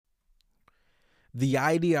The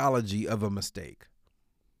ideology of a mistake.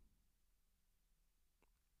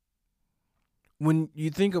 When you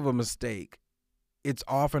think of a mistake, it's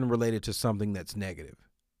often related to something that's negative.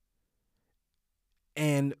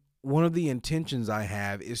 And one of the intentions I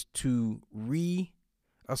have is to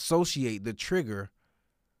reassociate the trigger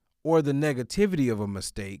or the negativity of a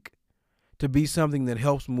mistake to be something that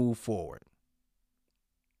helps move forward.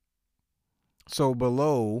 So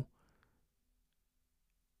below,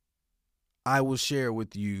 I will share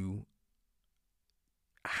with you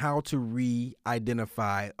how to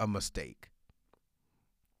re-identify a mistake.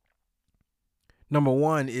 Number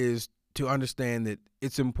one is to understand that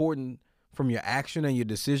it's important from your action and your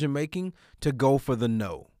decision making to go for the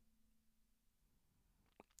no.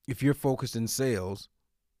 If you're focused in sales,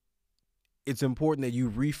 it's important that you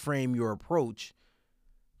reframe your approach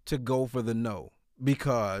to go for the no,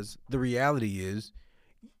 because the reality is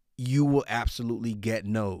you will absolutely get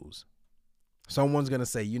no's. Someone's going to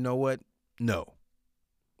say, you know what? No.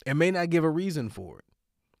 It may not give a reason for it,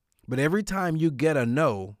 but every time you get a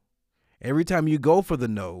no, every time you go for the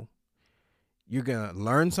no, you're going to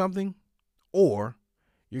learn something or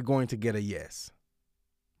you're going to get a yes.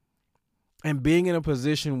 And being in a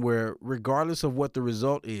position where, regardless of what the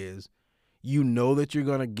result is, you know that you're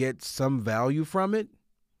going to get some value from it,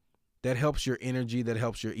 that helps your energy, that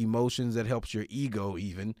helps your emotions, that helps your ego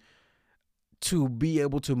even, to be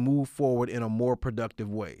able to move forward in a more productive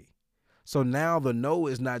way. So now the no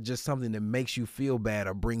is not just something that makes you feel bad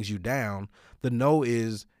or brings you down. The no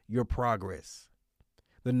is your progress.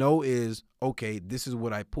 The no is, okay, this is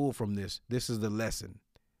what I pull from this. This is the lesson.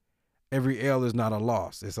 Every L is not a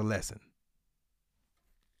loss, it's a lesson.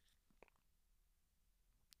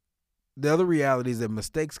 The other reality is that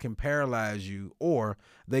mistakes can paralyze you or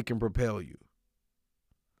they can propel you.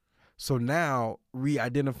 So now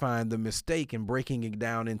re-identifying the mistake and breaking it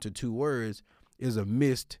down into two words is a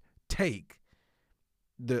missed take.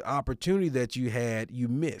 The opportunity that you had, you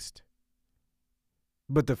missed.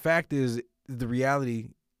 But the fact is, the reality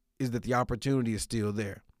is that the opportunity is still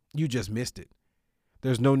there. You just missed it.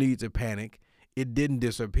 There's no need to panic. It didn't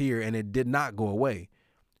disappear and it did not go away.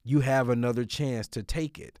 You have another chance to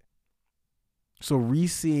take it. So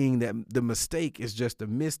re-seeing that the mistake is just a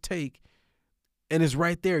mistake and it's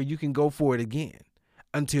right there, you can go for it again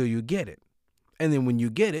until you get it. And then when you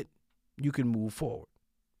get it, you can move forward.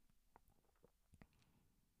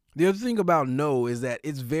 The other thing about no is that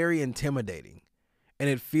it's very intimidating and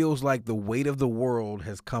it feels like the weight of the world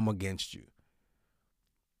has come against you.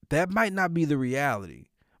 That might not be the reality,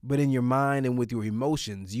 but in your mind and with your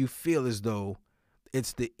emotions, you feel as though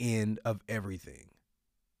it's the end of everything.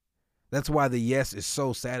 That's why the yes is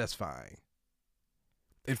so satisfying.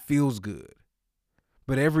 It feels good.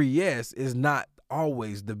 But every yes is not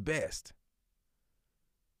always the best,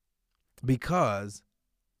 because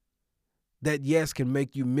that yes can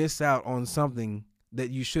make you miss out on something that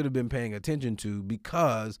you should have been paying attention to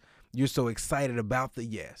because you're so excited about the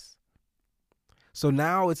yes. So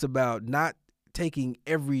now it's about not taking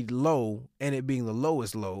every low and it being the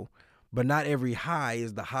lowest low, but not every high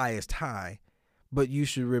is the highest high, but you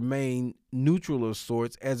should remain neutral of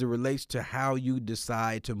sorts as it relates to how you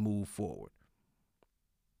decide to move forward.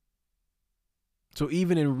 So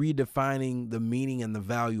even in redefining the meaning and the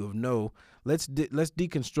value of no, let's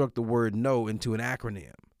deconstruct the word no into an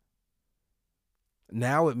acronym.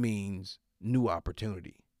 Now it means new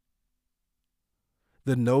opportunity.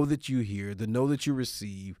 The no that you hear, the no that you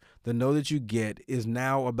receive, the no that you get is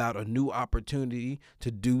now about a new opportunity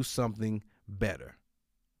to do something better.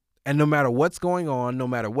 And no matter what's going on, no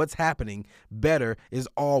matter what's happening, better is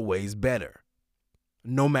always better,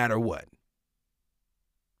 no matter what.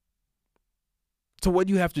 So what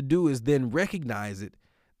you have to do is then recognize it,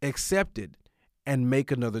 accept it, and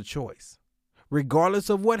make another choice. Regardless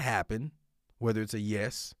of what happened, whether it's a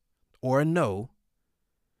yes or a no,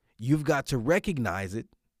 you've got to recognize it,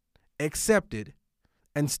 accept it,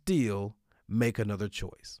 and still make another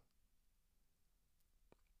choice.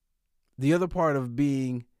 The other part of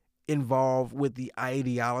being involved with the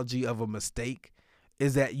ideology of a mistake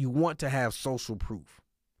is that you want to have social proof.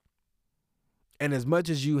 And as much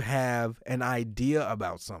as you have an idea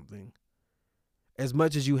about something, as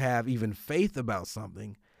much as you have even faith about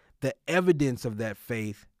something, the evidence of that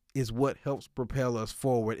faith is what helps propel us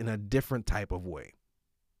forward in a different type of way.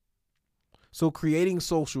 So creating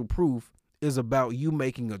social proof is about you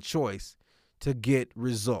making a choice to get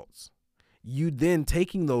results. You then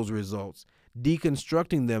taking those results,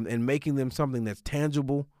 deconstructing them, and making them something that's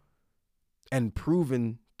tangible and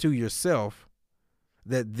proven to yourself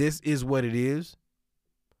that this is what it is,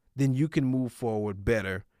 then you can move forward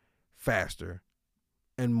better, faster,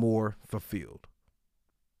 and more fulfilled.